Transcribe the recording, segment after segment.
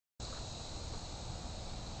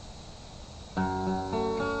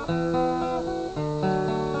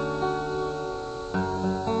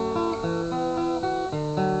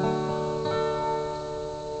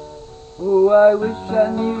I wish I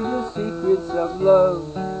knew the secrets of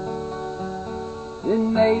love.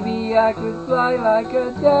 Then maybe I could fly like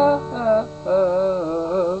a dove.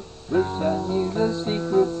 Wish I knew the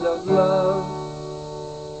secrets of love.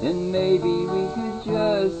 Then maybe we could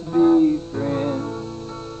just be friends.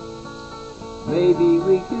 Maybe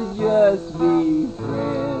we could just be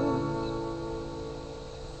friends.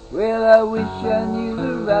 Well, I wish I knew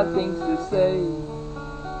the right things to say.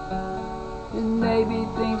 Then maybe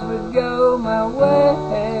things would go my way.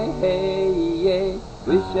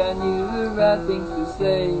 Wish I knew the right things to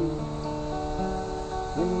say.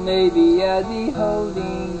 Then maybe I'd be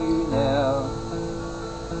holding you now.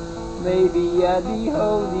 Maybe I'd be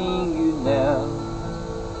holding you now.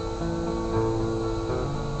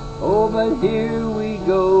 Oh, but here we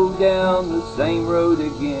go down the same road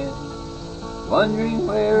again, wondering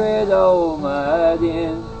where it all might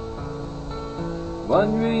end.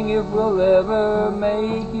 Wondering if we'll ever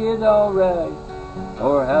make it alright,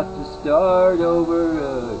 or have to start over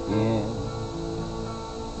again.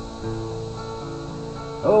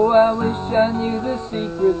 Oh, I wish I knew the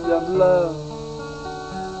secrets of love.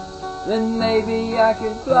 Then maybe I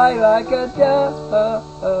could fly like a dove.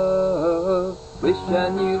 Wish I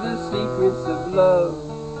knew the secrets of love.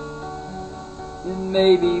 Then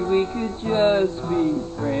maybe we could just be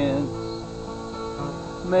friends.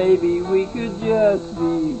 Maybe we could just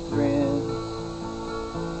be friends.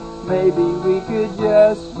 Maybe we could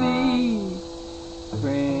just be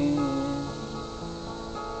friends.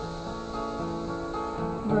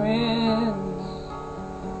 Friends.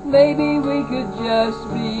 Maybe we could just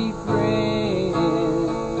be friends.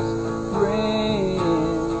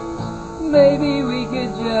 Friends. Maybe we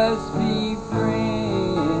could just be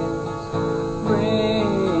friends.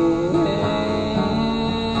 Friends.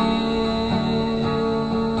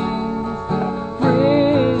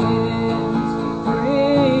 Friends.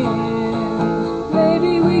 Friends.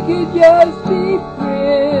 Maybe we could just be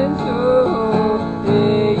friends. Oh,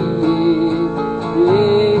 hey, hey,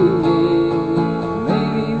 hey.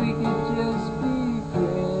 Maybe we could just be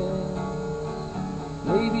friends.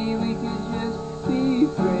 Maybe we could just be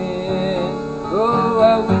friends. Oh,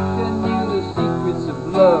 I wish I knew the secrets of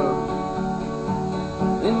love.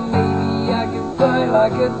 Then maybe I could fly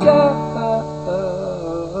like a dove.